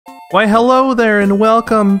Why hello there and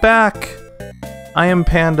welcome back! I am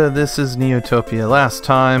Panda, this is Neutopia. Last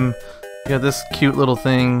time, we got this cute little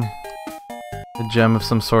thing. A gem of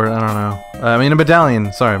some sort, I don't know. I mean a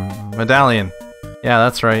medallion, sorry, medallion. Yeah,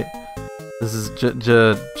 that's right. This is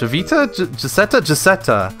Javita?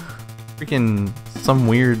 Giussetta? Freaking some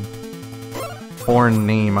weird foreign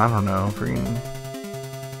name, I don't know. Freaking...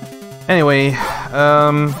 Anyway,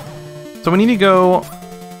 so we need to go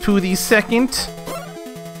to the second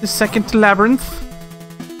labyrinth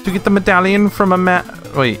to get the medallion from a man.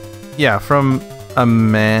 Wait, yeah, from a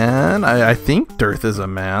man. I think Dearth is a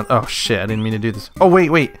man. Oh shit, I didn't mean to do this. Oh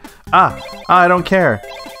wait. I don't care.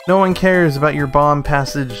 No one cares about your bomb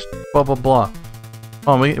passage. Blah blah blah.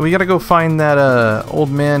 Oh, we gotta go find that old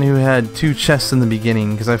man who had 2 chests in the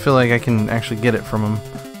beginning, because I feel like I can actually get it from him.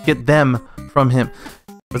 Get them from him.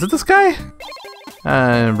 Was it this guy?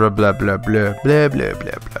 Blah blah blah blah blah blah blah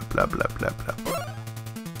blah blah blah blah.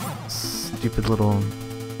 Stupid little...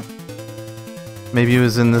 Maybe he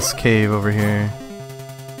was in this cave over here.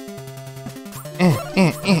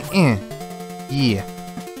 Yeah.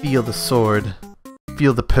 Feel the sword.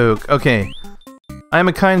 Feel the poke. Okay. I am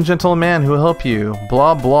a kind, gentle man who will help you.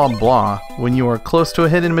 Blah blah blah. When you are close to a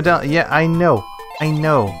hidden medallion. Yeah, I know.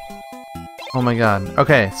 Oh my god.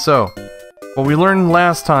 Okay, so... What we learned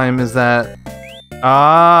last time is that...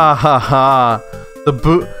 Ah, haha. The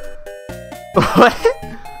boot... What?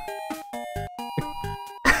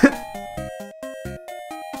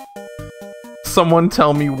 Someone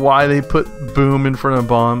tell me why they put boom in front of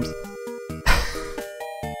bombs.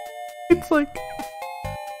 It's like...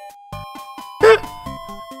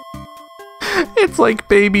 It's like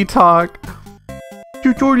baby talk.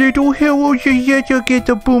 Your little hero yet to get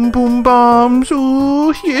the boom boom bombs.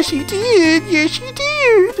 Oh, yes he did. Yes he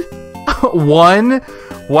did. 1?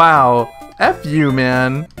 Wow. F you,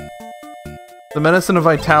 man. The medicine of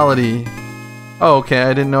vitality. Oh, okay.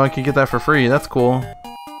 I didn't know I could get that for free. That's cool.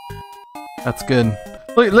 That's good.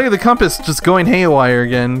 Look at the compass just going haywire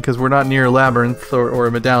again, because we're not near a labyrinth or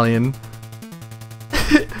a medallion.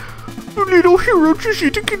 The little hero just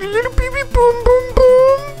need to get a little baby boom boom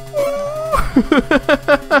boom.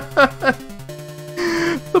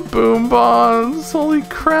 The boom bombs. Holy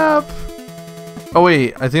crap. Oh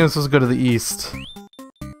wait, I think I'm supposed to go to the east.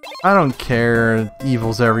 I don't care.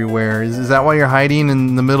 Evil's everywhere. Is that why you're hiding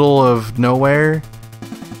in the middle of nowhere?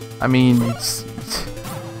 I mean, it's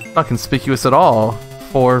not conspicuous at all.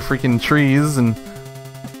 4 freaking trees and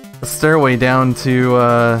a stairway down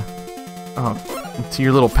to to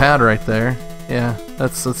your little pad right there. Yeah,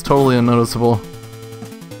 that's totally unnoticeable.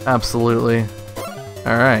 Absolutely.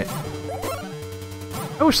 All right.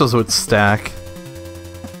 I wish those would stack.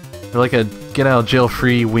 They're like a get out of jail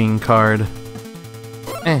free wing card.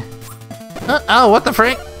 Oh, what the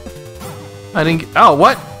frick? I didn't. Oh,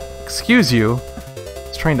 what? Excuse you. I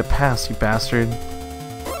was trying to pass, you bastard.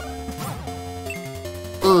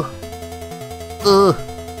 Ugh.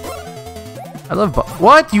 I love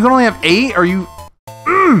what? You can only have 8? Are you...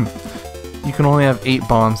 You can only have 8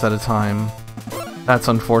 bombs at a time. That's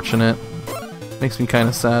unfortunate. Makes me kind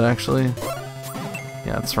of sad, actually.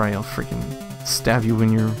 Yeah, that's right. I'll freaking stab you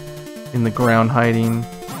when you're in the ground hiding.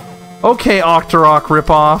 Okay, Octorok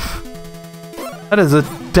ripoff. That is a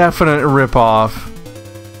definite ripoff.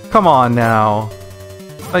 Come on now.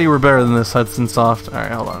 I thought you were better than this, Hudson Soft.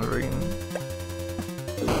 Alright, hold on a freaking...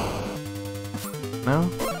 No?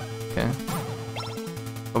 Okay.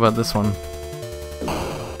 What about this one?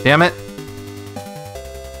 Damn it!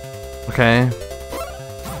 Okay.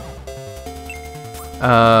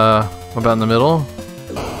 What about in the middle?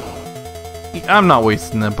 I'm not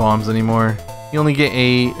wasting the bombs anymore. You only get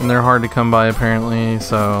 8, and they're hard to come by apparently,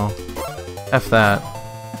 so... F that.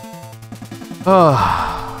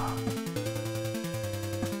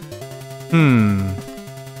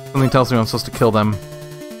 Something tells me I'm supposed to kill them.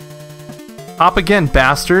 Hop again,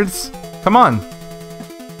 bastards! Come on!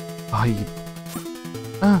 Oh, you...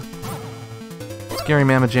 Scary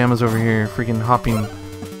Mama Jamma's over here, freaking hopping...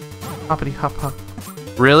 Hoppity hop hop.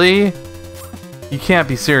 Really? You can't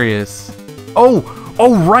be serious. Oh,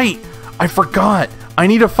 right! I forgot! I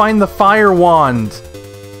need to find the fire wand!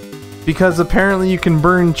 Because apparently you can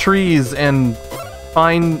burn trees and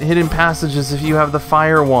find hidden passages if you have the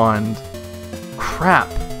fire wand. Crap.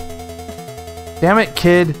 Damn it,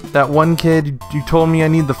 kid. That one kid, you told me I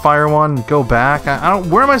need the fire wand. Go back. I don't...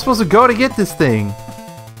 Where am I supposed to go to get this thing?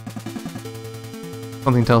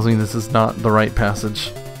 Something tells me this is not the right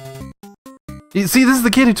passage. You see, this is the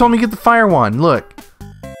kid who told me to get the fire wand. Look.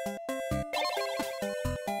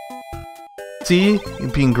 See?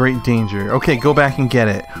 You'd be in great danger. Okay, go back and get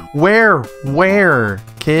it. Where? Where,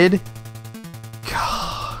 kid?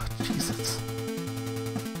 God,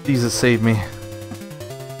 Jesus, save me.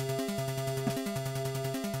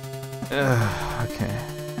 Okay.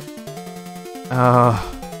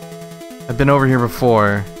 I've been over here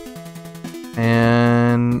before.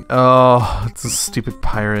 And... oh, it's a stupid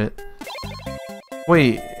pirate.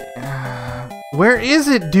 Wait. Where is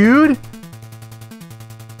it, dude?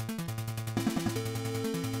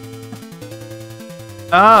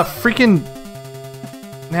 Ah, freaking...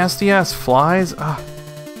 nasty-ass flies. Ah.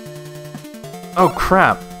 Oh,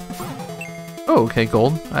 crap. Oh, okay,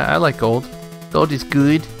 gold. I like gold. Gold is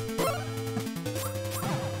good.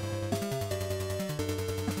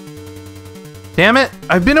 Damn it!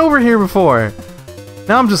 I've been over here before!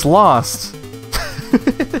 Now I'm just lost.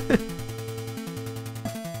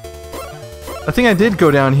 I think I did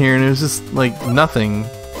go down here and it was just, like, nothing.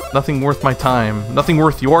 Nothing worth my time. Nothing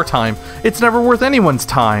worth your time. It's never worth anyone's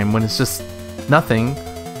time when it's just nothing.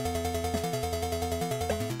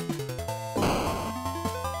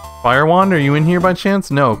 Fire Wand, are you in here by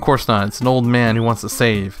chance? No, of course not. It's an old man who wants to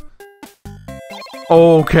save.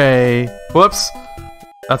 Okay. Whoops.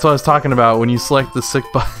 That's what I was talking about when you select the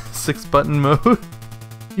six button mode.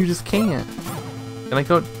 You just can't. Can I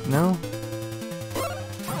go? No?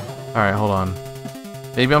 Alright, hold on.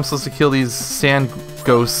 Maybe I'm supposed to kill these sand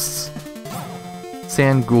ghosts.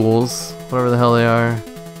 Sand ghouls. Whatever the hell they are.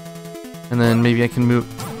 And then maybe I can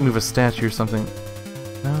move a statue or something.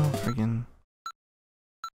 No, friggin'.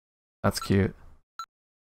 That's cute.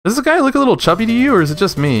 Does this guy look a little chubby to you, or is it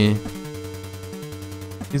just me?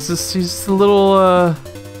 He's just a little,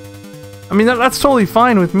 I mean, that's totally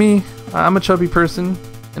fine with me. I'm a chubby person,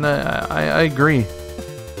 and I agree.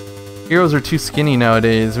 Heroes are too skinny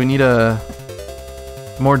nowadays. We need a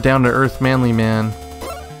more down-to-earth manly man.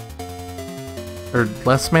 Or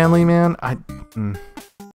less manly man? Alright,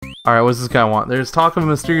 what does this guy want? There's talk of a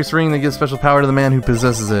mysterious ring that gives special power to the man who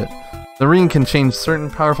possesses it. The ring can change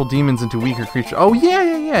certain powerful demons into weaker creatures. Oh,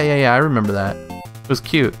 yeah, I remember that. It was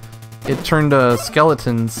cute. It turned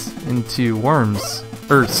skeletons into worms.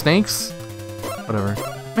 Or snakes? Whatever.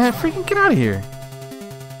 Man, freaking get out of here.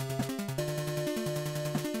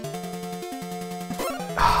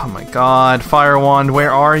 Oh my god, Fire Wand,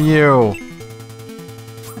 where are you?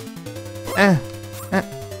 Oh.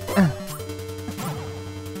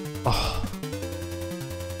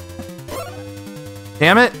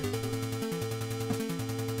 Damn it!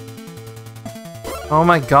 Oh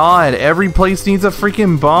my god, every place needs a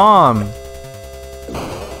freaking bomb!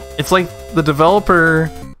 It's like the developer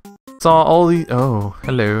saw all the— oh,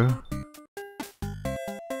 hello.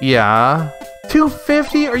 Yeah.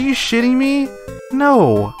 250? Are you shitting me?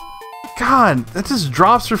 No. God, that just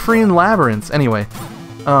drops for free in Labyrinths. Anyway,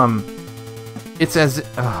 it's as—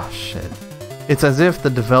 oh shit. It's as if the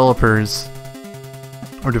developers,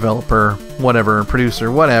 or developer, whatever,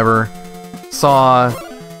 producer, whatever, saw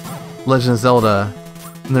Legend of Zelda,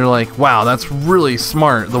 and they're like, wow, that's really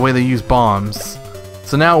smart the way they use bombs.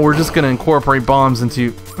 So now we're just gonna incorporate bombs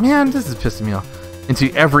into— man, this is pissing me off.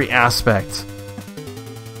 Into every aspect.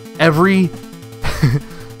 Every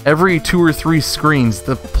every 2 or 3 screens,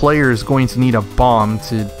 the player is going to need a bomb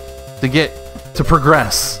to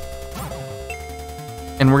progress.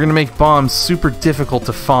 And we're gonna make bombs super difficult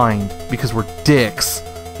to find because we're dicks.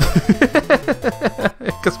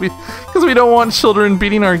 Because we don't want children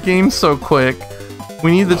beating our games so quick. We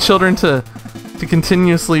need the children to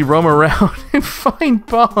continuously roam around and find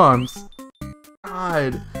bombs.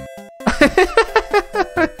 God.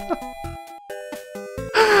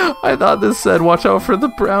 I thought this said, watch out for the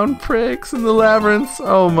brown pricks in the labyrinths.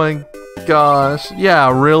 Oh my gosh.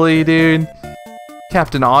 Yeah, really, dude?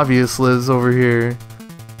 Captain Obvious lives over here.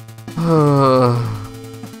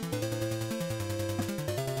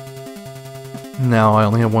 Now I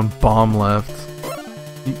only have 1 bomb left.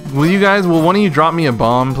 Will one of you drop me a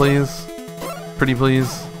bomb, please? Pretty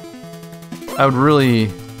please? I would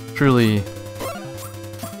really, truly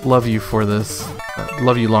love you for this.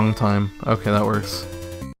 Love you long time. Okay, that works.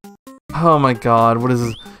 Oh my god, what is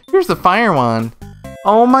this? Here's the Fire Wand.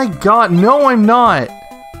 Oh my god, no I'm not!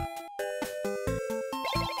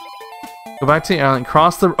 Go back to the island,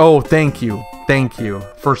 cross the— oh, thank you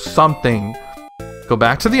for something. Go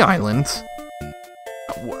back to the island.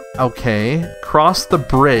 Okay, cross the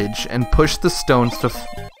bridge and push the stones to—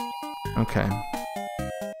 okay.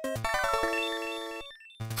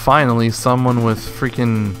 Finally, someone with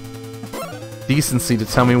freaking decency to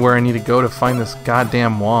tell me where I need to go to find this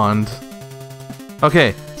goddamn wand.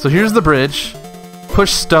 Okay, so here's the bridge.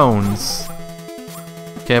 Push stones.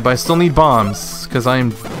 Okay, but I still need bombs, because I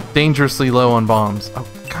am dangerously low on bombs. Oh,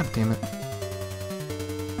 god damn it.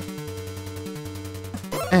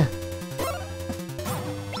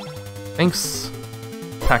 Thanks,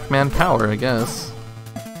 Pac-Man power, I guess.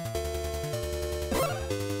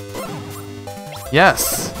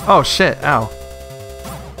 Yes! Oh shit, ow.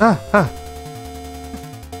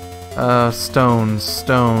 Stones,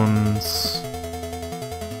 stones.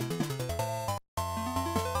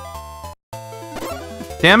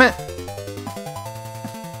 Damn it!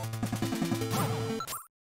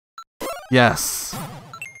 Yes.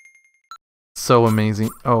 So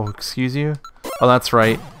amazing. Oh, excuse you? Oh, that's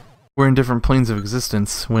right. We're in different planes of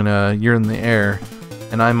existence when you're in the air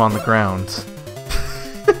and I'm on the ground.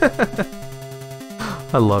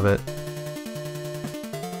 I love it.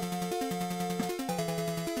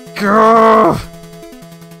 Grrr!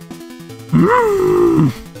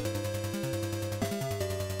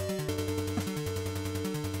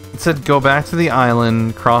 It said go back to the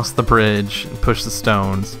island, cross the bridge, and push the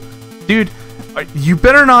stones. Dude, you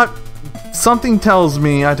better not... Something tells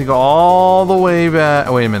me I have to go all the way back...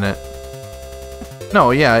 Oh, wait a minute.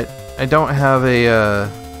 No, yeah, I don't have a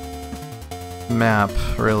map,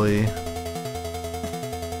 really.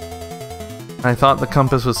 I thought the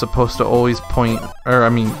compass was supposed to always point... Or, I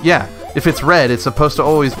mean, yeah, if it's red, it's supposed to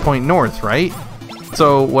always point north, right?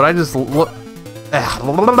 So, what I just look...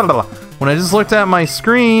 When I just looked at my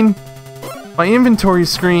screen, my inventory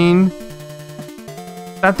screen,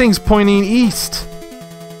 that thing's pointing east.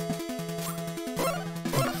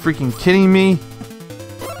 Freaking kidding me?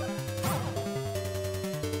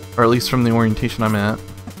 Or at least from the orientation I'm at.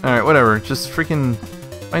 Alright, whatever. Just freaking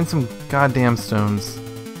find some goddamn stones.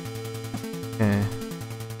 Okay.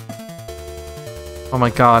 Oh my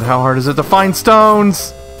god, how hard is it to find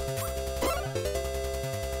stones?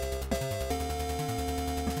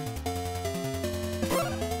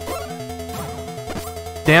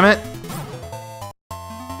 Damn it!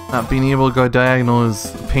 Not being able to go diagonal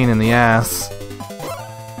is a pain in the ass.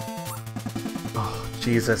 Oh,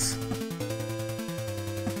 Jesus.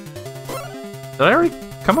 Did I already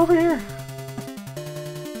come over here?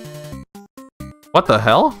 What the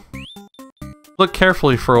hell? Look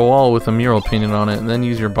carefully for a wall with a mural painted on it, and then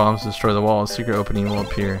use your bombs to destroy the wall. A secret opening will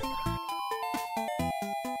appear.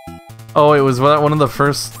 Oh, it was one of the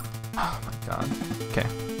first... Oh my god. Okay.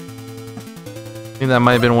 I think that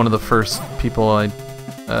might have been one of the first people I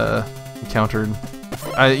encountered.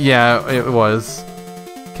 Yeah, it was.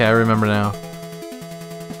 Okay, I remember now.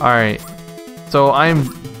 Alright. So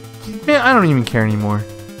I'm... Man, I don't even care anymore.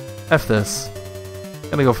 F this.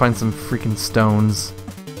 Gotta go find some freaking stones.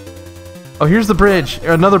 Oh, here's the bridge!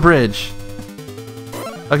 Another bridge!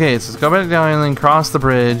 Okay, so let's go back down and then cross the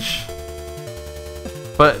bridge.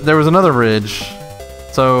 But there was another bridge.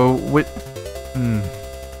 So,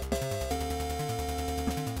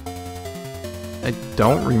 I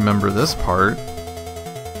don't remember this part.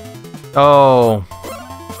 Oh.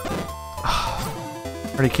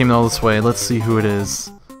 Already came all this way. Let's see who it is.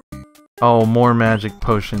 Oh, more magic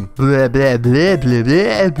potion. Blah, blah, blah, blah,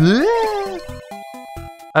 blah, blah.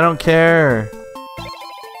 I don't care.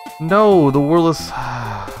 No, the world is...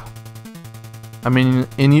 I mean,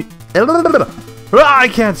 I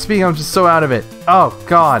can't speak, I'm just so out of it. Oh,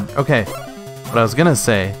 God. Okay. What I was gonna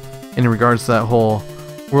say, in regards to that whole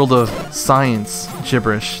world of science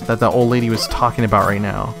gibberish that the old lady was talking about right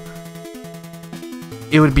now,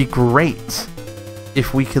 it would be great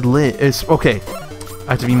if we could live... Okay,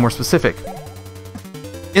 I have to be more specific.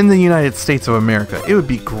 In the United States of America, it would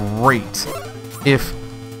be great if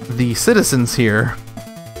the citizens here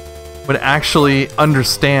would actually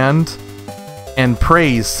understand and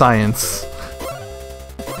praise science.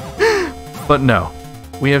 But no.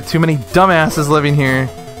 We have too many dumbasses living here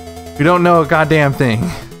who don't know a goddamn thing.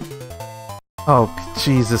 Oh,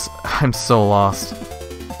 Jesus. I'm so lost.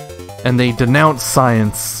 And they denounce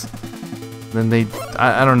science. Then they...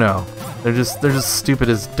 I don't know. They're just stupid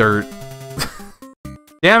as dirt.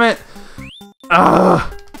 Damn it!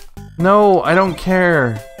 Ugh! No, I don't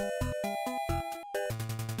care.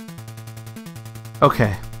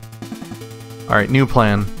 Okay. Alright, new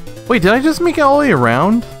plan. Wait, did I just make it all the way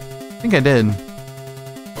around? I think I did.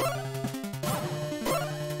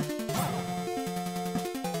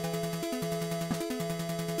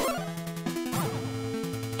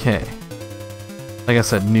 Okay. Like I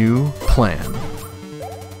said, new plan.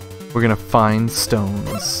 We're gonna find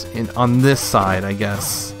stones on this side, I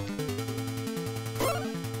guess.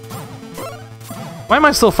 Why am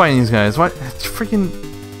I still fighting these guys? Why? It's freaking...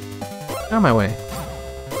 Get out of my way.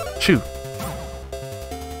 Shoot.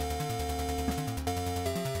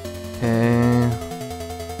 Okay.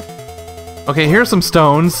 Okay, here's some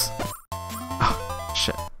stones. Oh,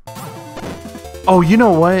 shit. Oh, you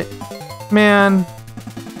know what? Man.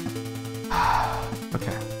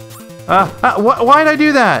 Okay. Why'd I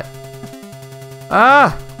do that?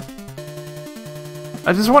 Ah!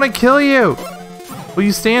 I just want to kill you! Will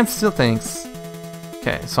you stand still? Thanks.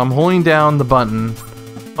 Okay, so I'm holding down the button.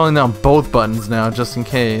 Holding down both buttons now, just in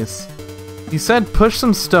case. You said push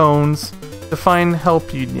some stones to find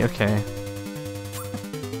help you need. Okay.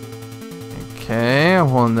 Okay, I'm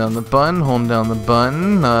holding down the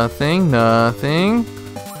button, nothing, nothing.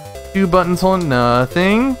 2 buttons holding,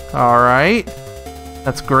 nothing. Alright.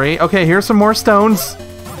 That's great. Okay, here's some more stones.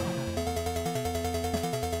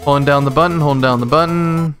 Holding down the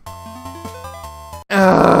button.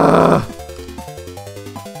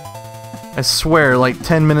 I swear, like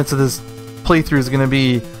 10 minutes of this playthrough is gonna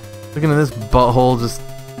be looking at this butthole just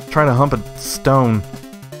trying to hump a stone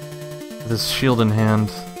with his shield in hand.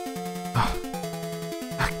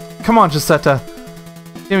 Come on, Giussetta.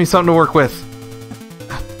 Give me something to work with.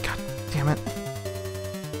 God damn it.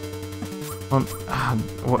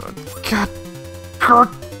 God.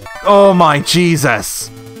 Oh my Jesus.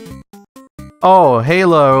 Oh,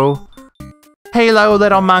 Halo. Halo,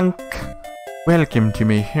 little monk. Welcome to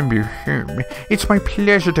me. It's my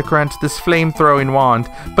pleasure to grant this flame-throwing wand,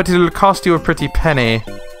 but it'll cost you a pretty penny.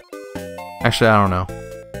 Actually, I don't know.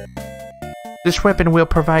 This weapon will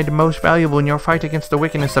provide the most valuable in your fight against the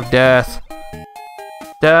wickedness of death.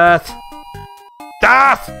 Death!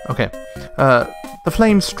 Death! Okay. The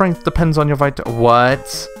flame's strength depends on your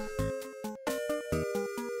What?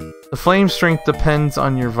 The flame strength depends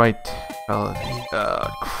on your vitality.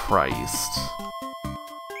 Christ.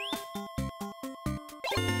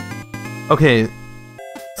 Okay.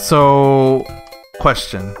 So...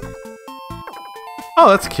 Question. Oh,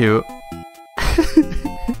 that's cute.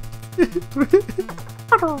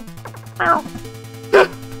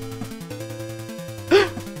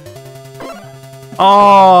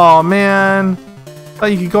 Oh man,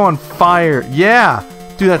 thought you could go on fire. Yeah,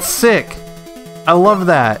 dude, that's sick. I love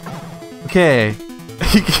that. Okay.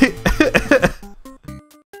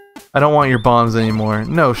 I don't want your bombs anymore.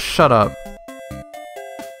 No, shut up.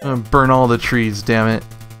 I'm gonna burn all the trees, damn it.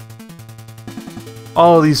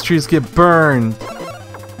 All of these trees get burned.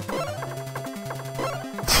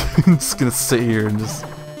 I'm just gonna sit here and just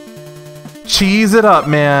cheese it up,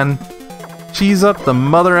 man. Cheese up the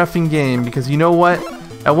mother effing game, because you know what?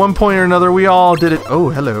 At one point or another, we all did it. Oh,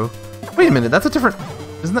 hello. Wait a minute, that's a different...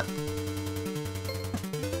 Isn't that...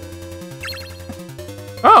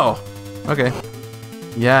 Oh! Okay.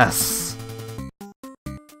 Yes.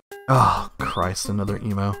 Oh, Christ, another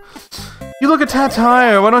emo. You look a tad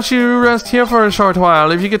tired. Why don't you rest here for a short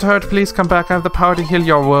while? If you get hurt, please come back. I have the power to heal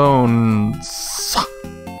your wounds.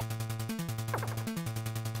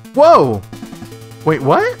 Whoa! Wait,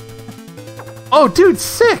 what? Oh, dude,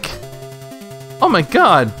 sick! Oh my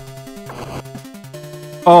god.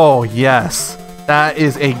 Oh, yes. That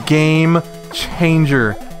is a game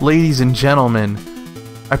changer. Ladies and gentlemen,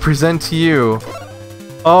 I present to you...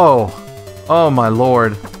 Oh. Oh my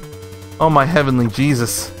lord. Oh my heavenly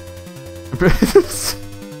Jesus.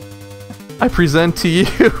 I present to you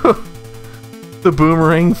the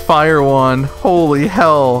Boomerang Fire Wand. Holy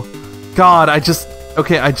hell. God, I just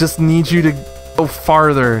need you to go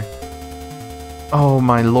farther. Oh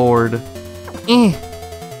my lord.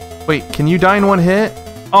 Wait, can you die in one hit?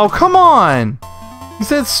 Oh, come on! You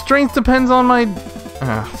said strength depends on my...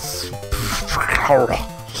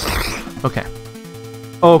 Okay.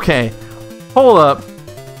 Okay. Hold up.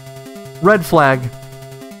 Red flag.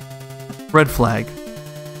 Red flag.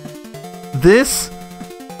 This...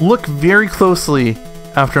 Look very closely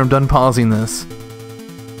after I'm done pausing this.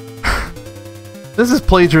 This is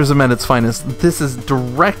plagiarism at its finest. This is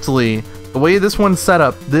directly... The way this one's set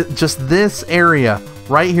up, just this area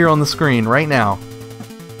right here on the screen right now,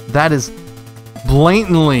 that is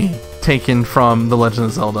blatantly taken from The Legend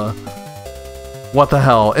of Zelda. What the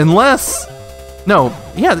hell? Unless... No,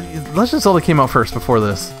 yeah, Legend of Zelda came out first before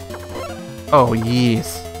this. Oh,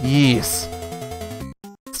 yes. Yes.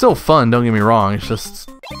 Still fun, don't get me wrong, it's just...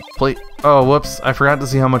 Oh, whoops, I forgot to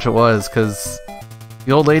see how much it was, because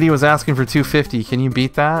the old lady was asking for $250. Can you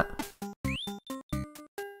beat that?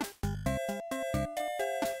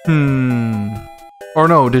 Or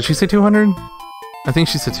no, did she say 200? I think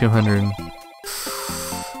she said 200.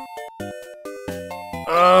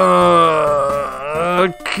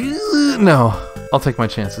 No, I'll take my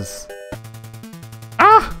chances.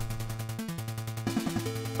 Ah!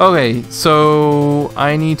 Okay, so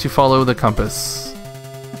I need to follow the compass.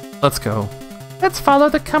 Let's go. Let's follow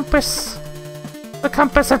the compass. The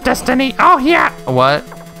compass of destiny. Oh, yeah! What?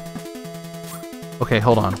 Okay,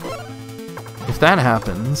 hold on. If that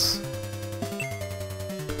happens,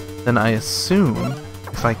 then I assume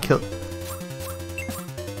if I kill...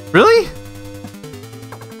 Really?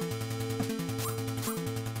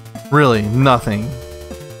 Really, nothing.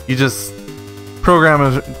 You just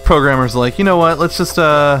programmers like, you know what? Let's just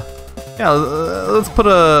let's put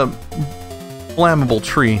a flammable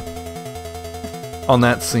tree on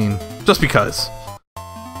that scene, just because.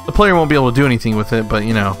 The player won't be able to do anything with it, but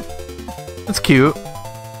you know, it's cute.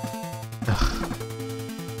 Ugh.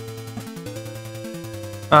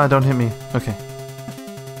 Ah, don't hit me. Okay.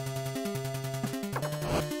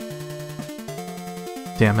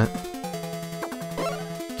 Damn it.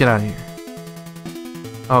 Get out of here.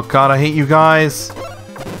 Oh god, I hate you guys.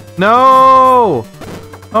 No!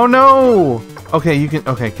 Oh no! Okay, you can.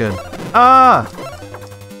 Okay, good. Ah!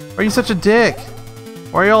 Why are you such a dick?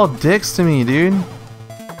 Why are you all dicks to me, dude?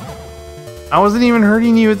 I wasn't even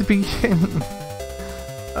hurting you at the beginning.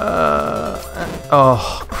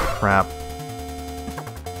 Oh, crap.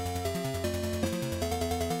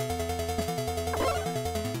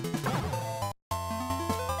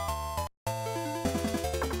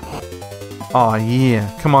 Aw,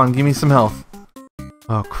 yeah. Come on, give me some health.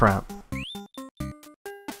 Oh, crap.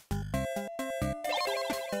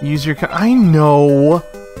 Use your I know!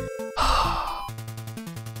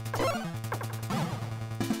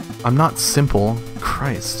 I'm not simple.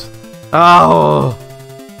 Christ. Oh!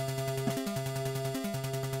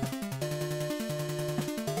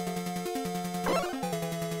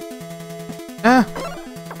 Ah!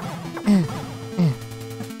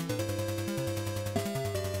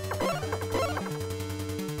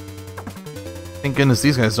 Thank goodness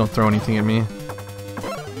these guys don't throw anything at me.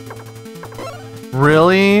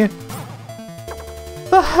 Really?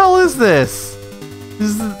 The hell is this?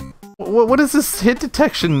 What is this hit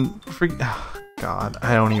detection for? Oh, God,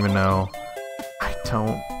 I don't even know. I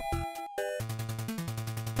don't.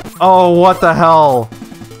 Oh, what the hell?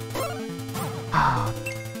 Oh,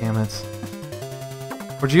 damn it.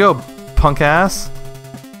 Where'd you go, punk ass?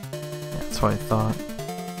 Yeah, that's what I thought.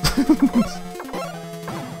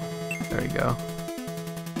 There you go.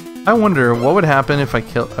 I wonder what would happen if I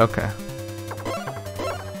kill. Okay.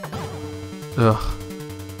 Ugh.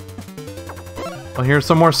 Well, here's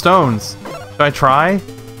some more stones. Should I try?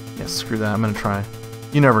 Yeah, screw that. I'm gonna try.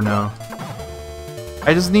 You never know.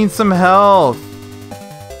 I just need some health.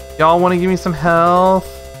 Y'all want to give me some health?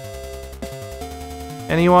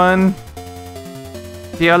 Anyone?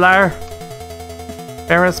 Bueller?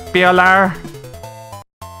 Ferris Bueller?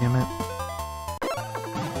 Damn it.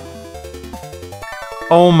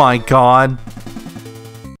 Oh my god.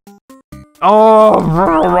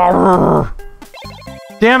 Oh!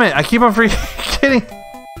 Damn it, I keep on forgetting.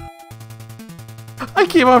 I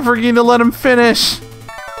keep on forgetting to let him finish.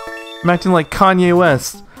 I'm acting like Kanye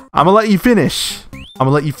West. I'm gonna let you finish. I'm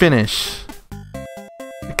gonna let you finish.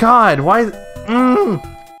 God, why?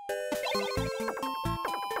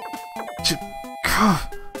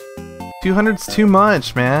 200's too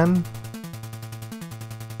much, man.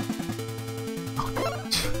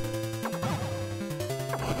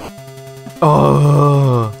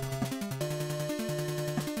 Oh.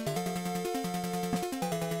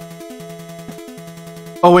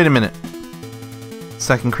 Oh, wait a minute.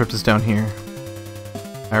 Second crypt is down here.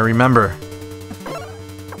 I remember.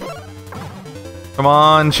 Come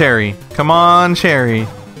on, Cherry. Come on, Cherry.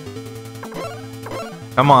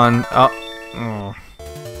 Come on. Oh.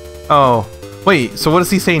 Oh. Wait, so what does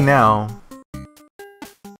he say now?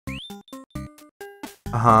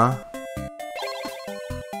 Uh-huh.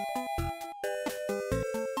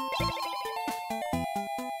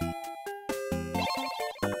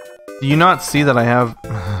 Do you not see that I have...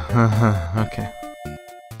 Okay.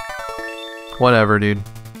 Whatever, dude.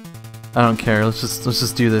 I don't care. Let's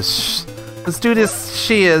just do this. Let's do this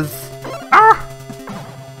shiz. Ah!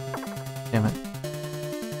 Damn it.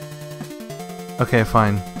 Okay,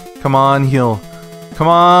 fine. Come on, heal. Come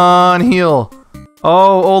on, heal.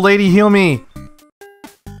 Oh, old lady, heal me.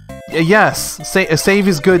 Yes, save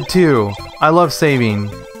is good too. I love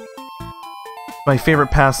saving. My favorite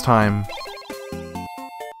pastime.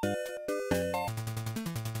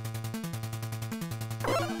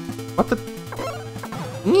 What the?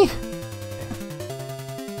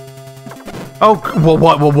 Oh,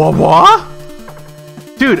 what?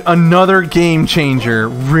 Dude, another game changer.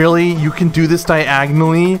 Really? You can do this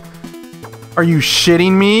diagonally? Are you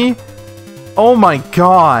shitting me? Oh my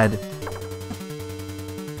god.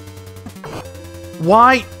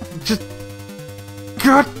 Why? Just...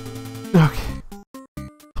 God. Okay.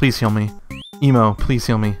 Please heal me. Emo, please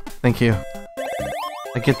heal me. Thank you.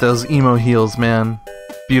 I get those emo heals, man.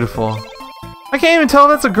 Beautiful. I can't even tell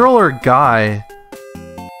if that's a girl or a guy.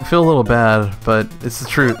 I feel a little bad, but it's the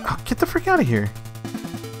truth. Oh, get the frick out of here.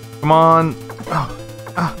 Come on. Oh.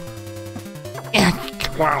 Oh.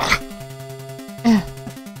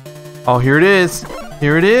 Oh, here it is.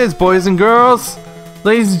 Here it is, boys and girls.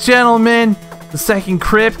 Ladies and gentlemen, the second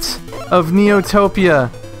crypt of Neutopia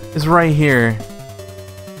is right here.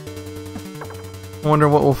 I wonder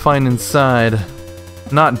what we'll find inside.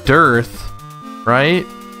 Not dearth, right?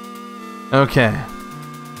 Okay.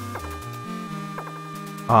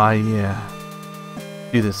 Ah, yeah.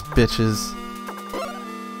 Do this, bitches.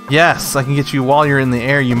 Yes, I can get you while you're in the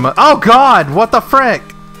air, you oh god! What the frick?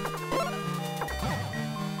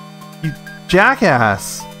 You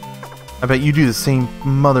jackass! I bet you do the same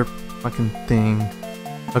motherfucking thing.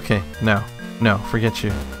 Okay, no. No, forget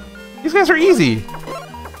you. These guys are easy!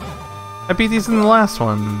 I beat these in the last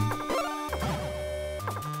one.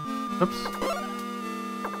 Oops.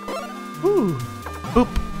 Ooh. Boop.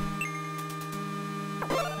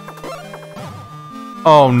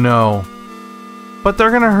 Oh no. But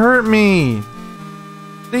they're gonna hurt me!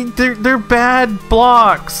 They're bad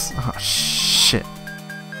blocks! Oh shit.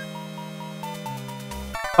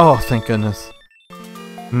 Oh, thank goodness.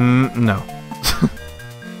 No.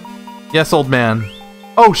 Yes, old man.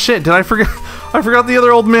 Oh shit, did I forget? I forgot the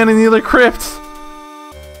other old man in the other crypt!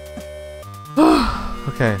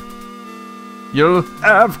 Okay. You'll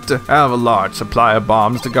have to have a large supply of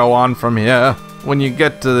bombs to go on from here. When you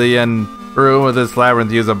get to the end room of this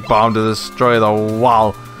labyrinth, use a bomb to destroy the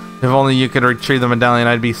wall. If only you could retrieve the medallion,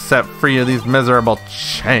 I'd be set free of these miserable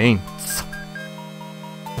chains.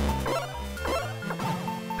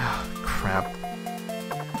 Crap.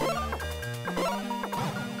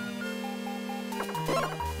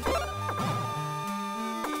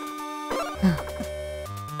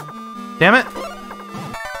 Damn it!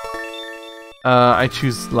 I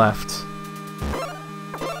choose left.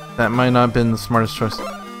 That might not have been the smartest choice.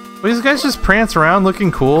 But these guys just prance around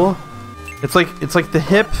looking cool. It's like the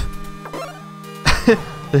hip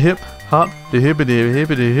the hip hop, the hippity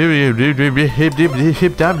hippity hippity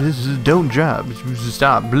hip hop, don't drop,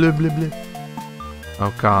 stop, blah blah blah.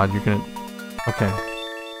 Oh god, you're gonna okay.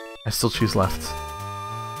 I still choose left.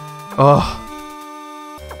 Oh.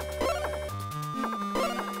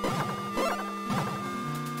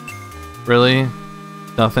 Really?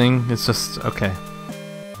 Nothing? It's just okay.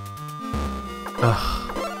 Ugh.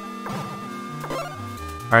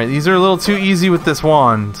 Alright, these are a little too easy with this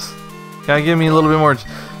wand. Gotta give me a little bit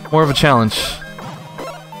more of a challenge.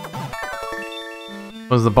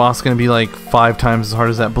 Was the boss gonna be like 5 times as hard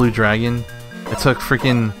as that blue dragon? It took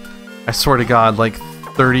freaking, I swear to god, like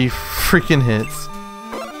 30 freaking hits.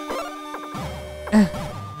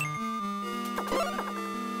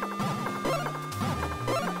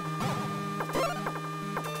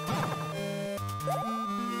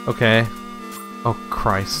 Okay. Oh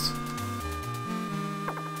Christ.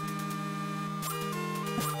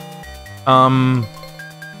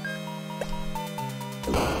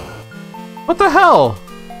 What the hell?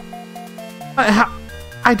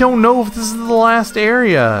 I don't know if this is the last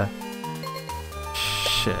area.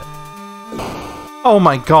 Shit. Oh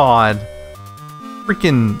my god.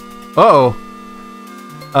 Freaking. Uh-oh.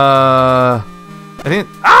 I didn't.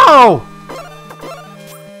 Ow!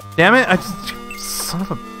 Damn it! I just. Son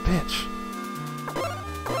of a bitch.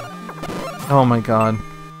 Oh my god.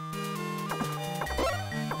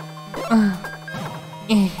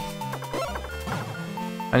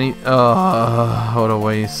 I need. What a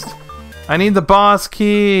waste. I need the boss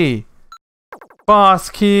key! Boss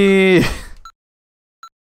key!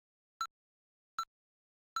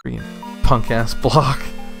 Freaking punk ass block.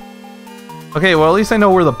 Okay, well, at least I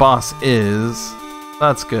know where the boss is.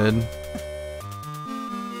 That's good.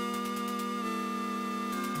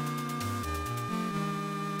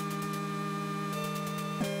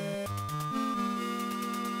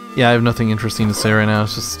 Yeah, I have nothing interesting to say right now.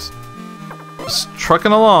 It's just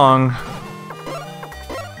trucking along.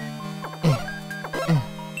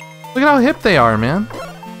 Look at how hip they are, man.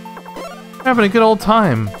 They're having a good old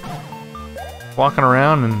time. Walking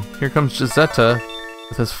around, and here comes Giuseppe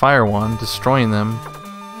with his fire wand, destroying them.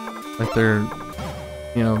 Like they're,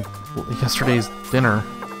 you know, yesterday's dinner.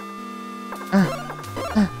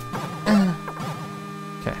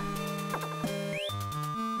 Okay.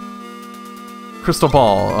 Crystal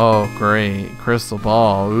ball. Oh, great. Crystal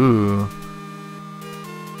ball. Ooh.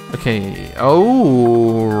 Okay.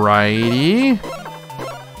 Alrighty.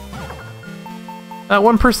 That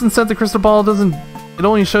one person said the crystal ball doesn't... It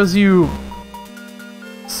only shows you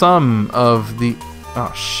some of the...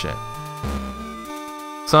 Oh, shit.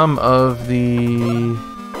 Some of the...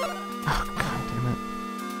 Oh, god damn it.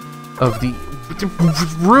 Of the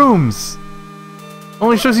rooms!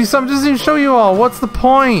 Only shows you some, doesn't even show you all. What's the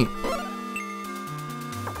point?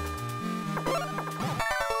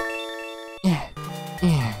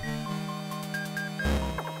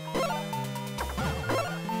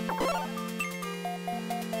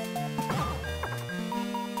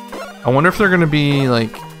 I wonder if there are gonna be,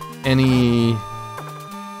 like, any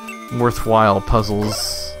worthwhile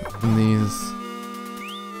puzzles in these.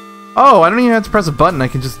 Oh, I don't even have to press a button, I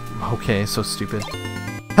can just... Okay, so stupid.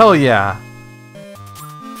 Hell yeah!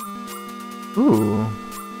 Ooh.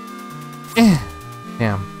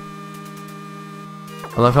 Damn.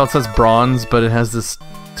 I love how it says bronze, but it has this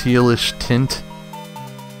tealish tint.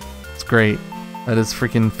 It's great. That is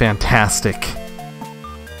freaking fantastic.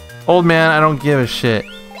 Old man, I don't give a shit.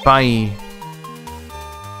 Bye.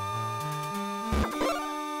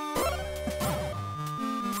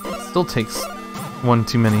 Still takes one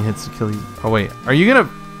too many hits to kill you. Oh wait, are you gonna...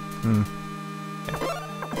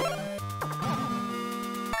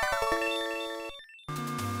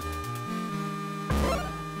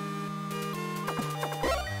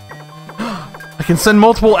 I can send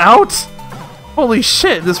multiple out? Holy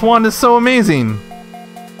shit, this wand is so amazing.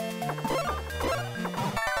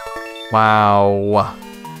 Wow.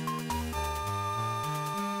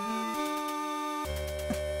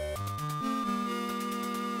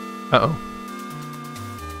 Uh-oh.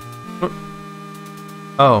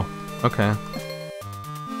 Oh, okay.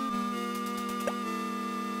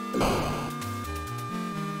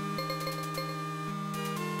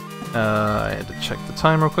 I had to check the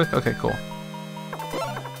time real quick. Okay, cool.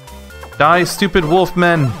 Die, stupid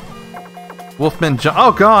wolfmen! Wolfmen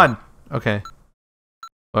oh god! Okay.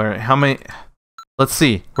 Alright, how many... Let's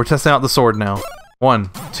see. We're testing out the sword now.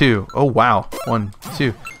 1, 2. Oh, wow. 1, 2.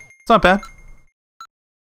 It's not bad.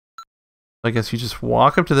 I guess you just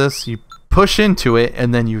walk up to this, you push into it,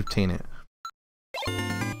 and then you obtain it.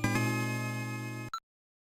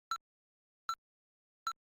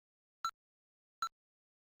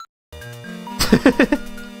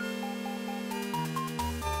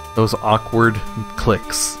 Those awkward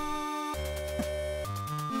clicks.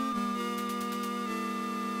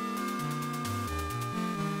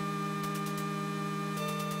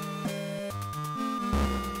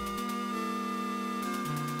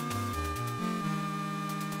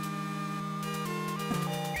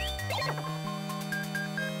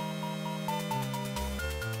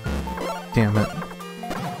 Damn it.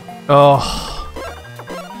 Oh.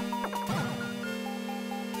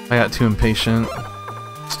 I got too impatient.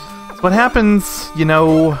 That's what happens, you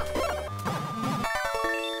know.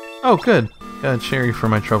 Oh, good. Got a cherry for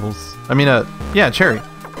my troubles. I mean, yeah, cherry.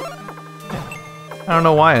 Yeah. I don't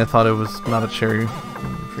know why I thought it was not a cherry.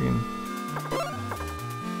 Freaking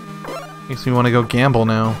makes me want to go gamble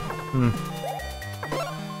now.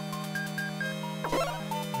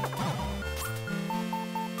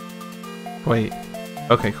 Wait.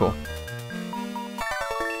 Okay, cool.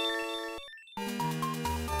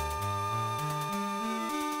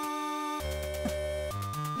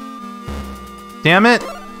 Damn it!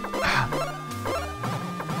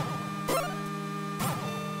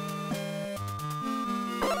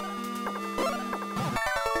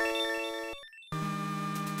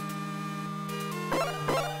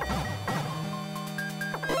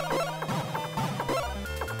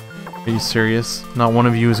 Are you serious? Not one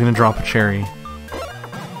of you is gonna drop a cherry.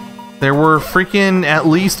 There were freaking at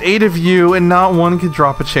least 8 of you and not one could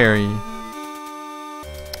drop a cherry.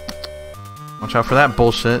 Watch out for that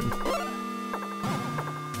bullshit.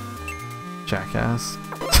 Jackass.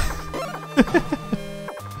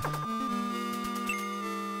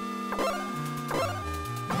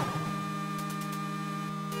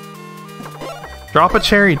 Drop a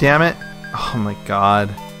cherry, damn it. Oh my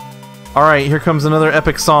god. Alright, here comes another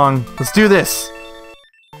epic song. Let's do this!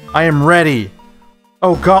 I am ready.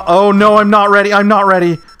 Oh god, oh no, I'm not ready, I'm not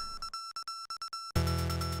ready.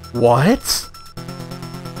 What?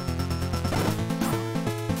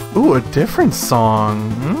 Ooh, a different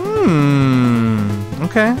song.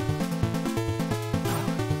 Okay.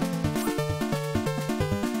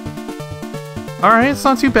 Alright, it's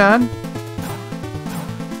not too bad.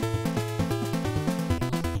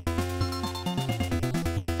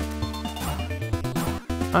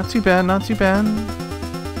 Not too bad, not too bad.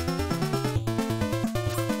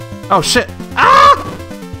 Oh shit! Ah!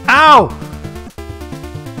 Ow!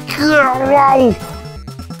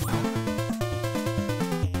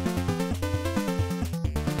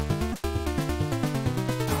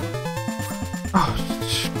 Oh,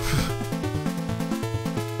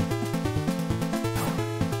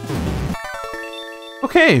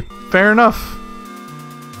 okay, fair enough.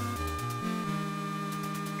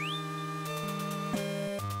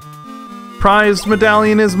 Prized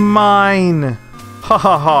medallion is mine! Ha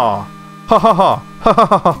ha ha! Ha ha ha! Ha ha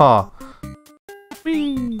ha ha!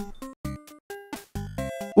 Whee!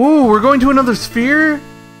 Ooh, we're going to another sphere?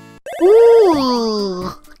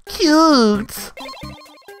 Ooh! Cute!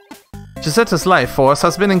 Giuseppe's life force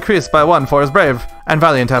has been increased by 1 for his brave and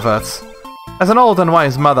valiant efforts. As an old and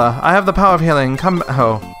wise mother, I have the power of healing. Come...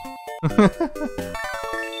 Oh.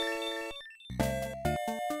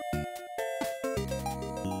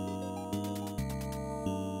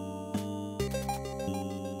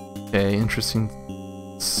 Okay, interesting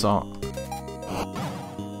song.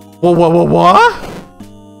 Whoa, what?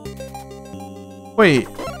 Wait.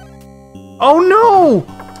 Oh no!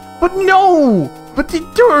 But no! But the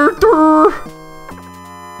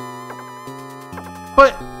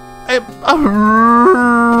But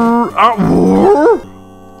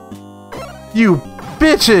you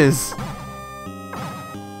bitches!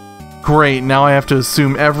 Great, now I have to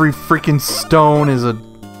assume every freaking stone is a...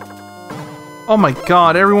 Oh my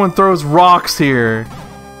god, everyone throws rocks here.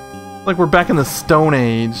 Like we're back in the Stone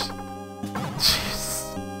Age.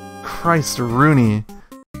 Jesus Christ, Rooney.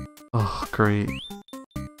 Oh, great.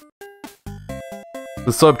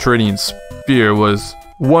 The subterranean sphere was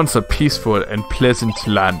once a peaceful and pleasant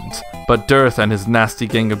land, but Dearth and his nasty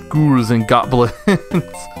gang of ghouls and goblins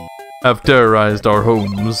have terrorized our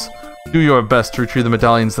homes. Do your best to retrieve the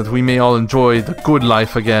medallions that we may all enjoy the good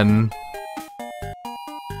life again.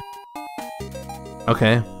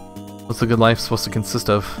 Okay. What's the good life supposed to consist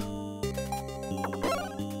of?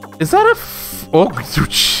 Is that a oh,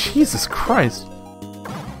 Jesus Christ.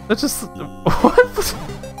 That just... What?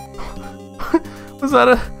 Was that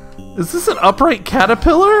a... Is this an upright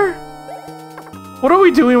caterpillar? What are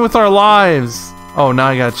we doing with our lives? Oh, now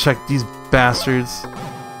I gotta check these bastards.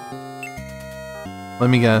 Let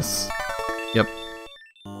me guess. Yep.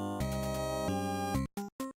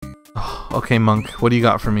 Oh, okay, monk. What do you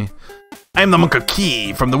got for me? I am the Monk of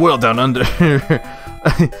Key from the world down under.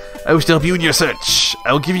 I wish to help you in your search.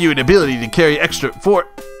 I will give you an ability to carry an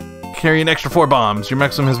extra 4 bombs. Your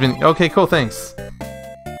maximum has been... Okay, cool, thanks.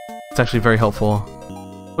 It's actually very helpful.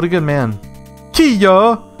 What a good man.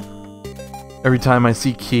 Kia! Every time I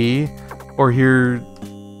see Key, or hear,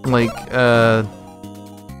 like, I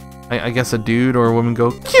guess a dude or a woman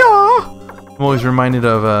go, Kia! I'm always reminded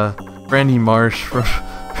of, Randy Marsh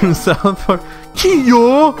from South Park.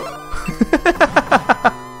 Kia!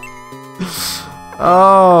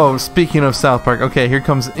 Oh, speaking of South Park. Okay, here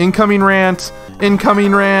comes incoming rant.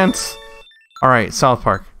 Incoming rant. Alright, South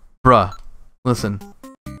Park. Bruh. Listen.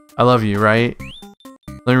 I love you, right?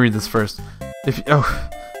 Let me read this first. If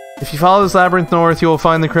you follow this labyrinth north, you will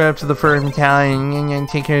find the crypt of the first battalion and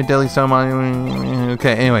take care of Deadly Stone.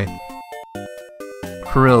 Okay, anyway.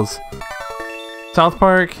 For reals. South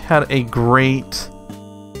Park had a great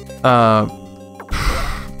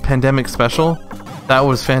pandemic special. That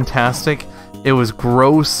was fantastic. It was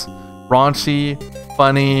gross, raunchy,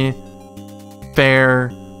 funny,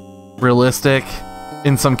 fair, realistic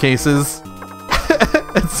in some cases.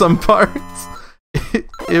 At some parts.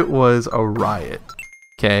 It was a riot.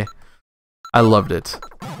 Okay. I loved it.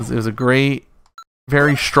 It was a great,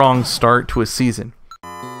 very strong start to a season.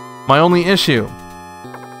 My only issue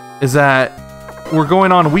is that we're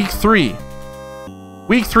going on week 3.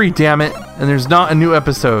 Week 3, damn it, and there's not a new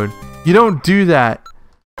episode. You don't do that.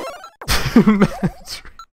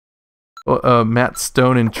 Matt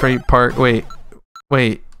Stone and Trey Park. Wait.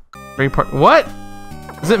 Trey Park. What?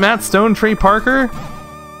 Is it Matt Stone, Trey Parker?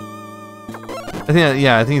 I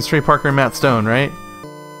think it's Trey Parker and Matt Stone, right?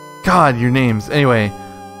 God, your names. Anyway,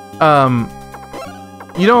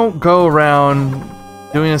 you don't go around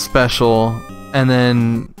doing a special and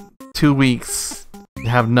then 2 weeks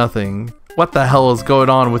have nothing. What the hell is going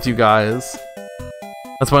on with you guys?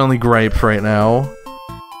 That's my only gripe right now.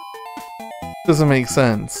 Doesn't make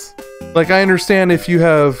sense. Like, I understand if you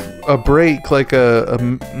have a break, like oh,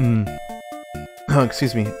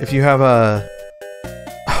 excuse me. If you have a...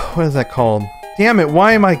 What is that called? Damn it,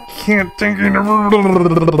 why am I can't thinking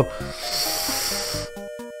of...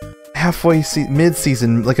 Halfway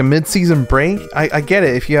mid-season, like a mid-season break? I get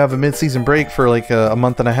it if you have a mid-season break for like a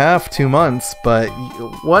month and a half, 2 months, but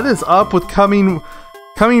what is up with coming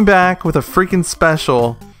back with a freaking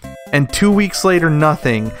special and 2 weeks later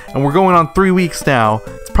nothing, and we're going on 3 weeks now?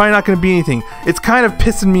 It's probably not going to be anything. It's kind of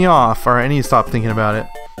pissing me off. Alright, I need to stop thinking about it.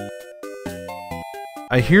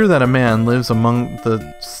 I hear that a man lives among the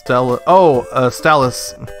Stalis.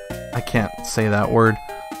 I can't say that word.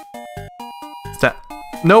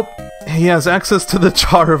 Nope. He has access to the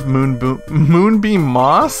jar of moonbeam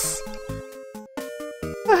moss?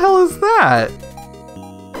 What the hell is that?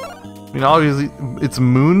 I mean, obviously, it's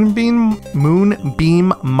moonbeam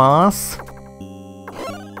moss?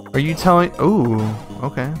 Are you telling... Ooh,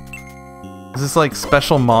 okay. Is this like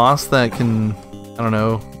special moss that can, I don't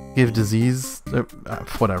know, give disease?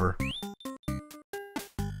 Whatever.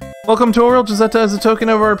 Welcome to our world, Giussetta. As a token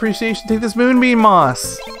of our appreciation, take this moonbeam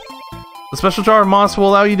moss. The special jar of moss will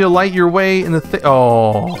allow you to light your way in the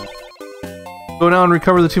oh. Go down and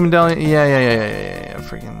recover the 2 medallion. Yeah.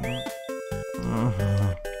 Freaking.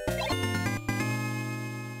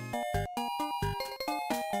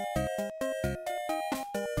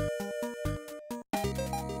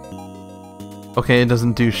 Okay, it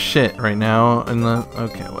doesn't do shit right now. And the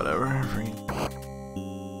okay, whatever.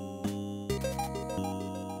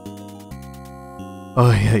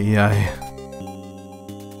 Oh yeah.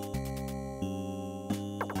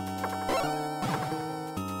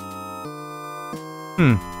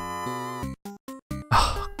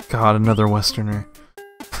 Oh god, another Westerner.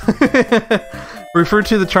 Refer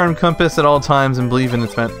to the charmed compass at all times and believe in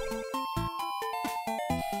its meant.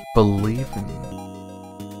 Believe in.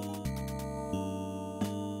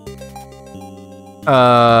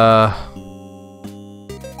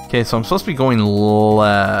 Okay, so I'm supposed to be going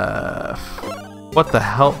left. What the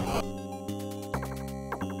hell?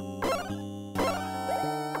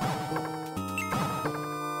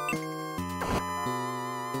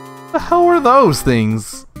 What the hell were those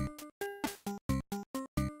things?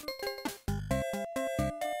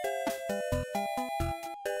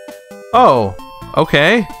 Oh,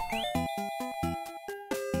 okay.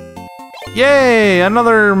 Yay!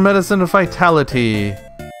 Another medicine of vitality.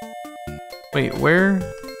 Wait, where?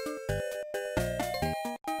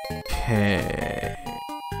 Okay.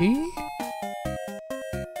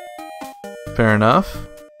 Fair enough.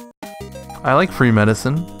 I like free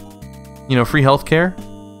medicine. You know, free healthcare.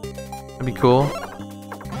 That'd be cool.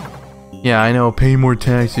 Yeah, I know. Pay more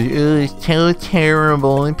taxes. Ugh, it's so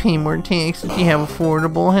terrible. I pay more taxes to have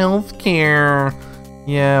affordable healthcare.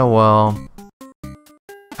 Yeah, well.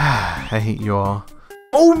 I hate you all.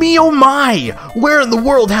 Oh me, oh my! Where in the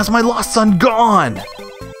world has my lost son gone?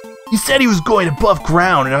 He said he was going above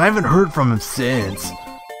ground, and I haven't heard from him since.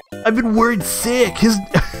 I've been worried sick. His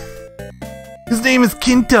name is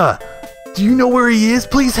Kinta. Do you know where he is?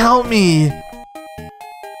 Please help me.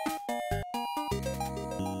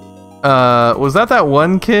 Was that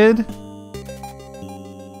one kid?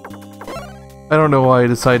 I don't know why I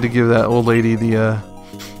decided to give that old lady the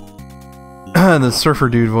the surfer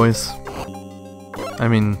dude voice. I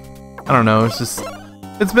mean, I don't know, it's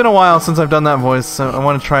been a while since I've done that voice, so I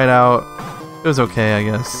want to try it out. It was okay, I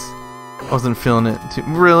guess. I wasn't feeling it too.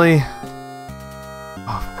 Really?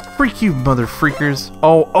 Oh, freak you, mother freakers.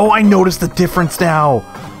 Oh, I noticed the difference now!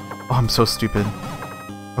 Oh, I'm so stupid.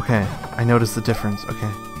 Okay, I noticed the difference,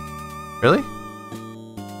 okay. Really?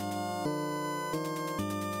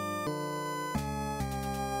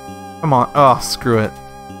 Come on, oh, screw it.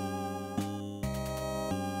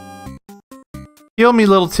 Heal me,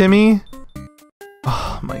 little Timmy.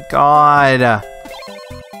 Oh my god. I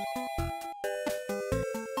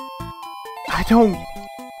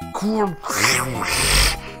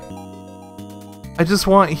just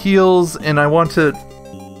want heals and I want to...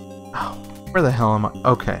 Oh, where the hell am I?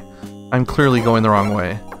 Okay. I'm clearly going the wrong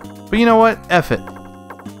way. But you know what? F it.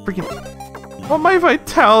 Freaking... I want my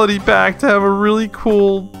vitality back to have a really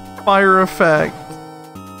cool fire effect.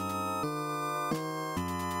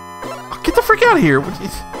 Get the frick out of here!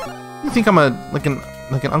 You think I'm like an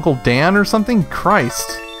Uncle Dan or something?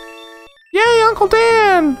 Christ! Yay, Uncle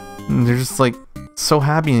Dan! And they're just like so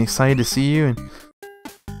happy and excited to see you. And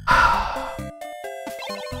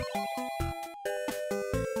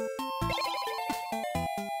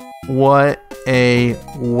what a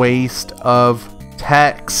waste of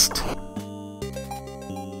text!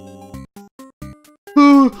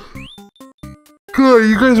 God,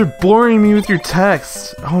 you guys are boring me with your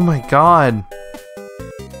text. Oh my god.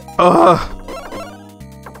 Ugh.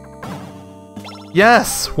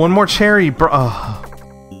 Yes, one more cherry, bro.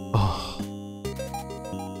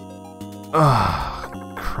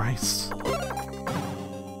 Christ.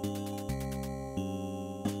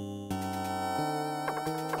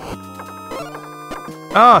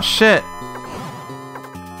 Oh shit.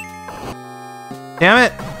 Damn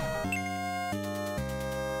it.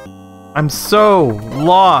 I'm so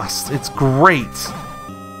lost. It's great.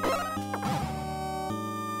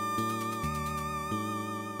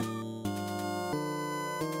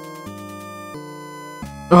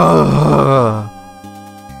 Ugh.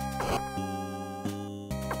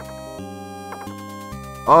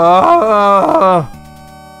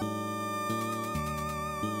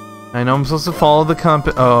 I know I'm supposed to follow the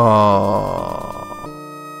compass. Oh,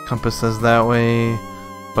 compass says that way,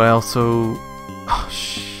 but I also. Oh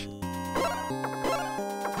shit.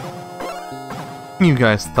 You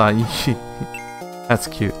guys thought you... That's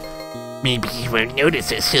cute. Maybe he won't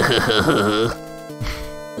notice us.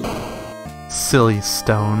 Silly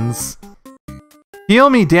stones. Heal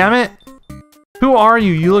me, damn it! Who are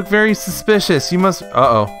you? You look very suspicious. You must...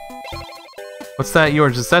 Uh-oh. What's that? You are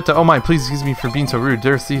Giuseppe? Oh my, please excuse me for being so rude.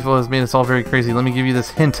 Darth Thieful has made us all very crazy. Let me give you this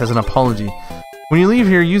hint as an apology. When you leave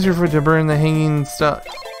here, use your foot to burn the hanging stuff.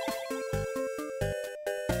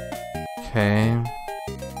 Okay.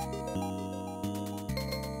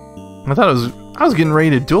 I was getting ready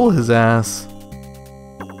to duel his ass.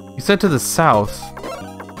 You said to the south.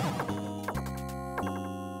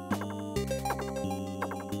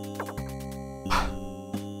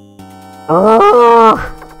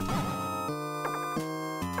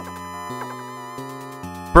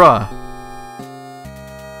 Bruh.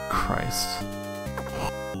 Christ.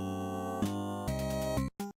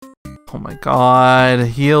 Oh my god.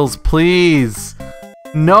 Heals, please.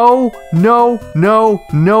 No, no, no,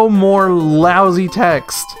 no more lousy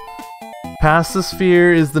text. Past the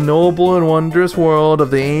sphere is the noble and wondrous world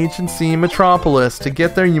of the ancient sea metropolis. To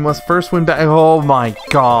get there, you must first win back. Oh my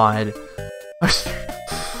god.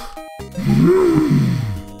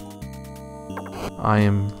 I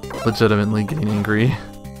am legitimately getting angry.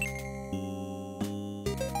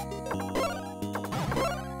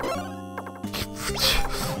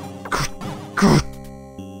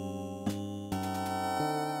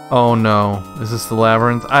 Oh no. Is this the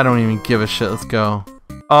labyrinth? I don't even give a shit. Let's go.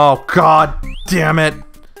 Oh god damn it.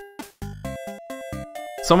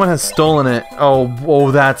 Someone has stolen it.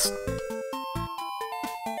 Oh, that's...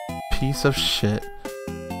 piece of shit.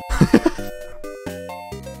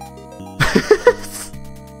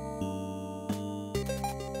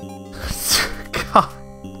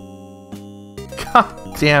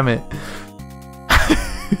 God damn it.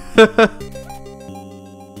 I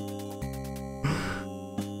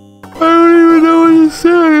don't even know what to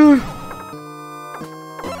say.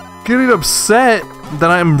 Getting upset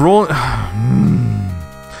that I'm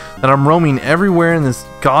roaming everywhere in this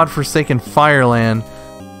godforsaken fireland.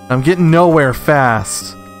 I'm getting nowhere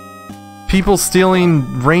fast. People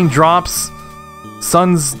stealing raindrops.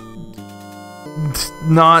 Sons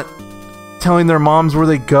not telling their moms where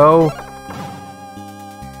they go.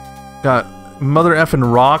 Got mother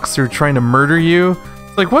effing rocks who are trying to murder you.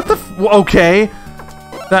 Like, what the f- okay.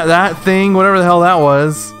 That thing, whatever the hell that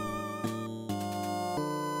was.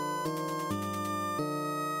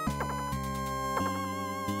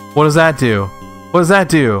 What does that do? What does that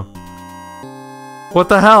do? What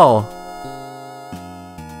the hell?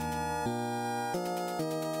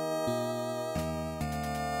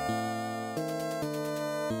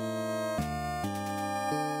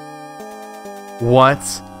 What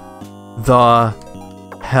the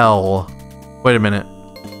hell? Wait a minute.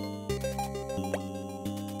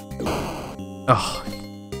 Ugh.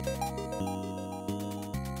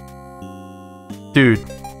 Dude,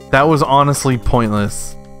 that was honestly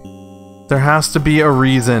pointless. There has to be a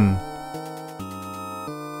reason.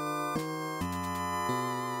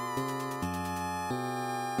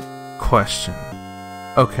 Question.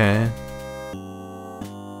 Okay.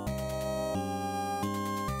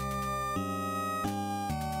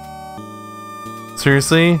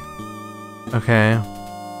 Seriously? Okay.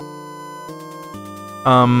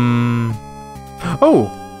 Oh!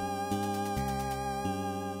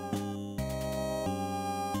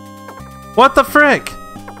 What the frick?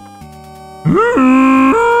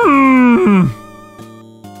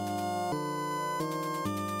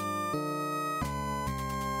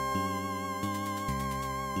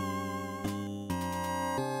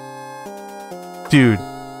 Dude,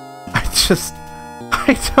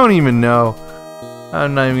 I don't even know.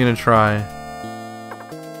 I'm not even gonna try.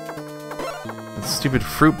 Stupid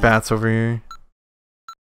fruit bats over here.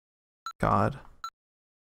 God.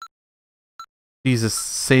 Jesus,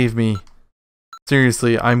 save me.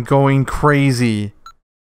 Seriously, I'm going crazy.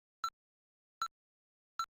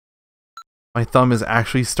 My thumb is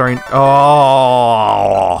actually starting...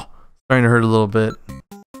 Oh! Starting to hurt a little bit.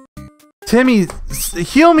 Timmy,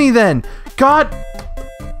 heal me then! God!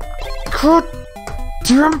 God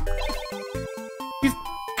damn!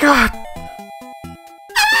 God!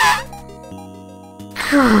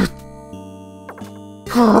 God!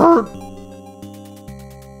 God!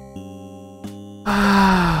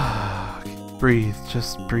 Breathe,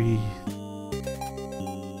 just breathe.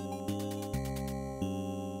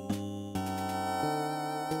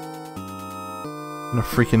 I'm gonna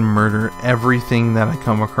freaking murder everything that I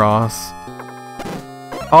come across.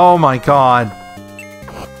 Oh my god.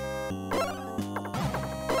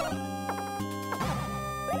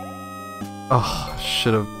 Oh,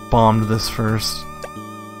 should have bombed this first.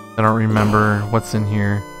 I don't remember what's in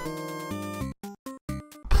here.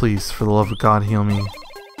 Please, for the love of God, heal me.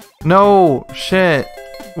 No! Shit!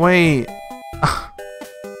 Wait!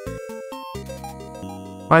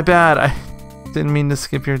 My bad, I didn't mean to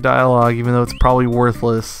skip your dialogue, even though it's probably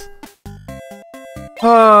worthless.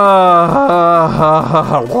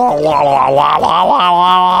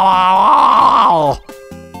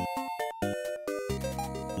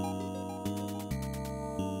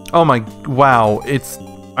 Oh my, wow,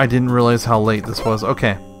 I didn't realize how late this was.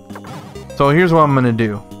 Okay. So here's what I'm gonna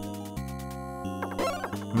do.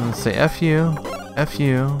 I'm gonna say F you, F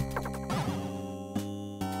you.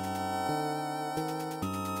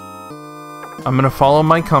 I'm gonna follow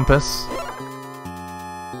my compass.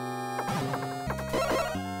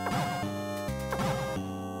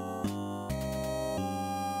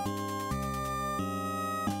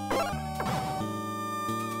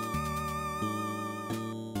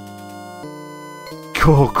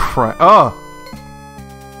 Oh crap! Oh.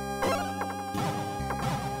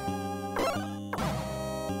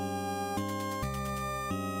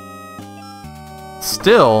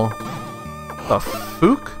 Still, the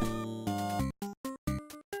fook?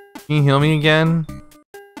 Can you heal me again?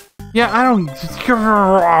 Yeah, I don't.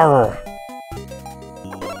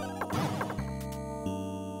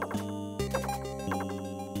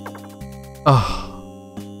 Ugh.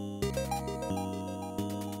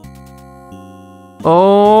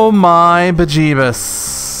 Oh my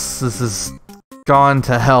bejeebus. This has gone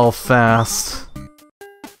to hell fast.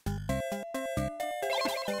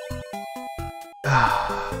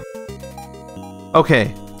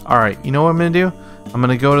 Okay, alright, you know what I'm gonna do? I'm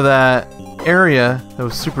gonna go to that area that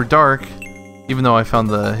was super dark, even though I found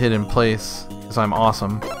the hidden place, because I'm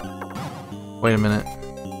awesome. Wait a minute.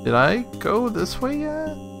 Did I go this way yet?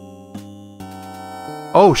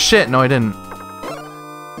 Oh shit, no I didn't.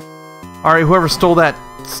 Alright, whoever stole that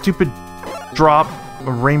stupid drop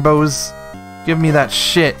of rainbows, give me that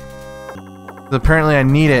shit. Apparently I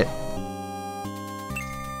need it.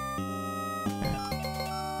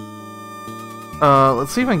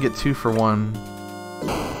 Let's see if I can get 2 for 1.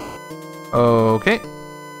 Okay.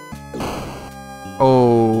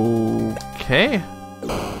 Okay.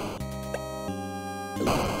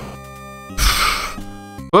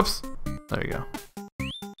 Whoops. There you go.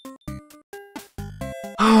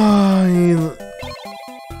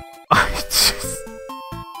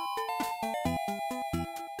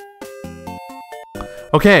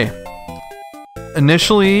 Okay.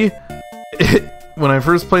 Initially, when I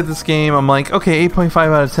first played this game, I'm like, okay, 8.5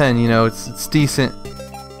 out of 10, you know, it's decent.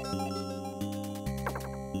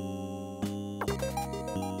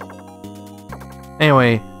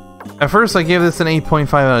 Anyway, at first I gave this an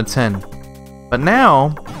 8.5 out of 10. But now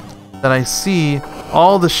that I see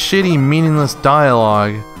all the shitty, meaningless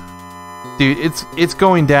dialogue, dude, it's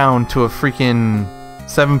going down to a freaking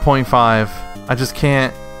 7.5. I just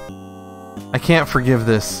can't. I can't forgive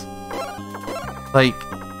this. Like,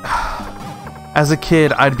 as a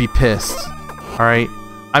kid, I'd be pissed. Alright?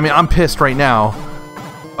 I mean, I'm pissed right now.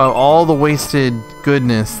 Of all the wasted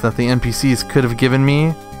goodness that the NPCs could have given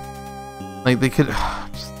me. Like, they could... I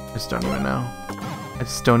just don't even know. I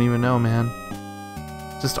just don't even know, man.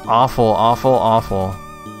 Just awful, awful, awful.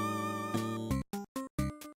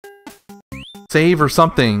 Save or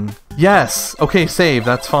something. Yes! Okay, save.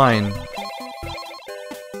 That's fine.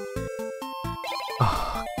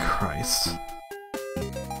 Oh, Christ.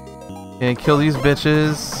 Okay, kill these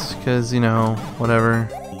bitches, because, you know, whatever.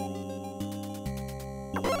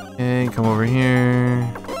 Okay, come over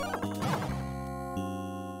here.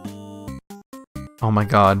 Oh my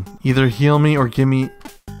god. Either heal me or give me...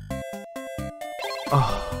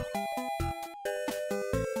 Oh.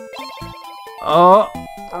 Oh.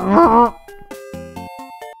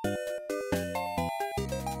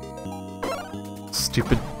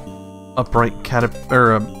 Stupid upright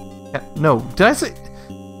caterpillar. No, did I say...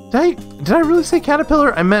 Did I really say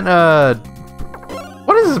caterpillar? I meant,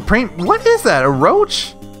 what is this? What is that? A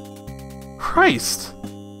roach? Christ.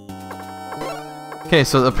 Okay,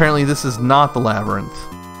 so apparently this is not the labyrinth.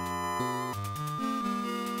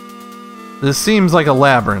 This seems like a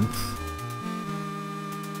labyrinth.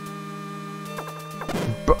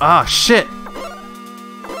 Ah, shit!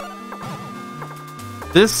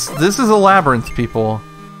 This is a labyrinth, people.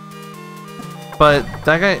 But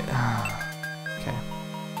that guy... Okay.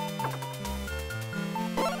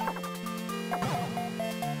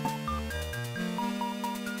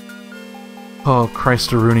 Oh,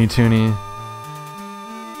 Christ, a Rooney Tooney.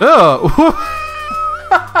 Oh!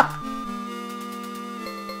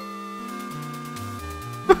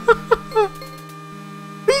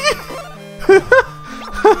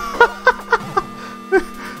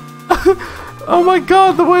 Oh my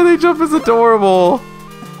god, the way they jump is adorable!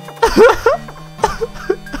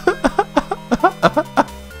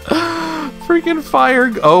 freaking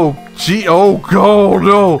fire. Oh, gee. Oh, go.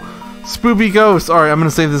 No. Spoopy ghost. Alright, I'm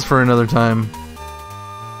gonna save this for another time.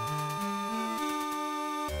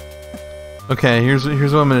 Okay, here's what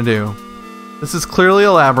I'm gonna do. This is clearly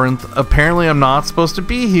a labyrinth. Apparently I'm not supposed to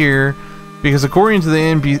be here because according to the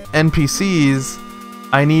NPCs,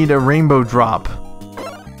 I need a rainbow drop.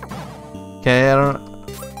 Okay, I don't...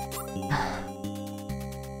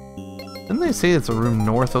 Didn't they say it's a room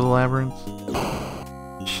north of the labyrinth?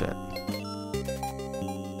 Shit.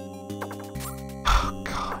 Oh,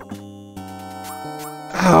 God.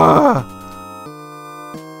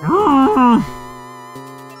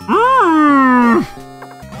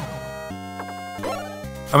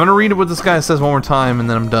 I'm gonna read what this guy says one more time and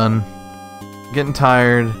then I'm done. I'm getting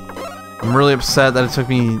tired. I'm really upset that it took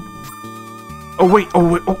me... Oh wait,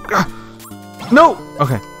 oh God. No!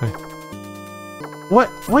 Okay, okay. What?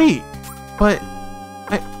 Wait! What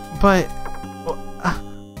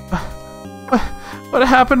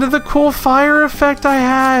happened to the cool fire effect I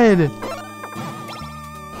had?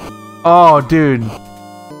 Oh, dude.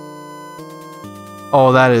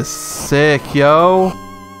 Oh, that is sick, yo.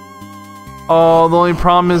 Oh, the only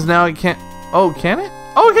problem is now it can't... Oh, can it?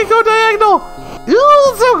 Oh, it can go diagonal!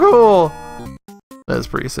 Ooh, so cool! That's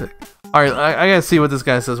pretty sick. Alright, I gotta see what this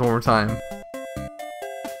guy says one more time.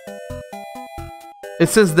 It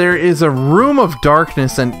says there is a room of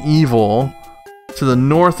darkness and evil to the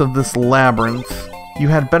north of this labyrinth. You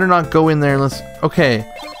had better not go in there unless... Okay,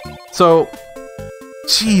 so...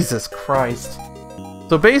 Jesus Christ.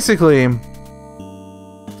 So basically...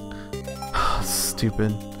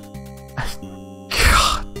 Stupid.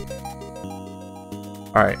 God.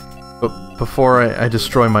 Alright, but before I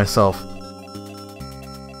destroy myself.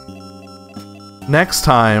 Next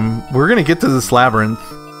time, we're gonna get to this labyrinth,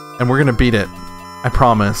 and we're gonna beat it. I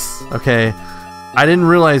promise, okay? I didn't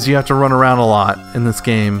realize you have to run around a lot in this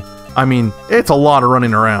game. I mean, it's a lot of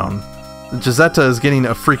running around. Gisetta is getting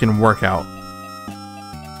a freaking workout.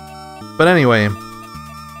 But anyway,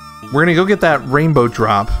 we're gonna go get that rainbow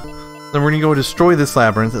drop, then we're gonna go destroy this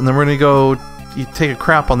labyrinth, and then we're gonna go take a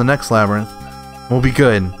crap on the next labyrinth. We'll be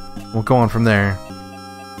good. We'll go on from there.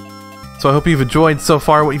 So I hope you've enjoyed so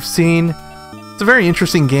far what you've seen. It's a very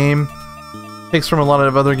interesting game. Takes from a lot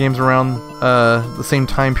of other games around the same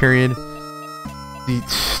time period.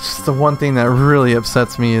 Just the one thing that really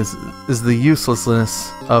upsets me is the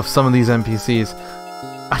uselessness of some of these NPCs.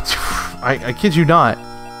 I kid you not.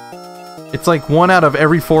 It's like 2 out of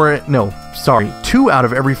every 4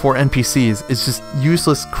 NPCs is just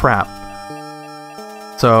useless crap.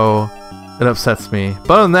 So it upsets me.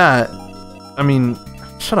 But other than that, I mean,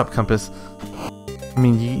 shut up, Compass. I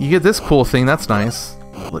mean, you get this cool thing, that's nice.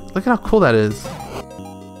 Look at how cool that is.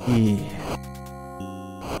 Yeah.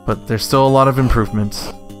 But there's still a lot of improvements.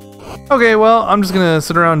 Okay, well, I'm just gonna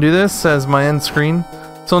sit around and do this as my end screen.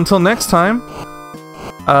 So until next time,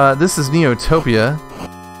 this is Neutopia,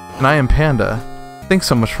 and I am Panda. Thanks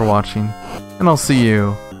so much for watching, and I'll see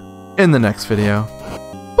you in the next video.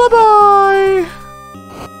 Bye-bye!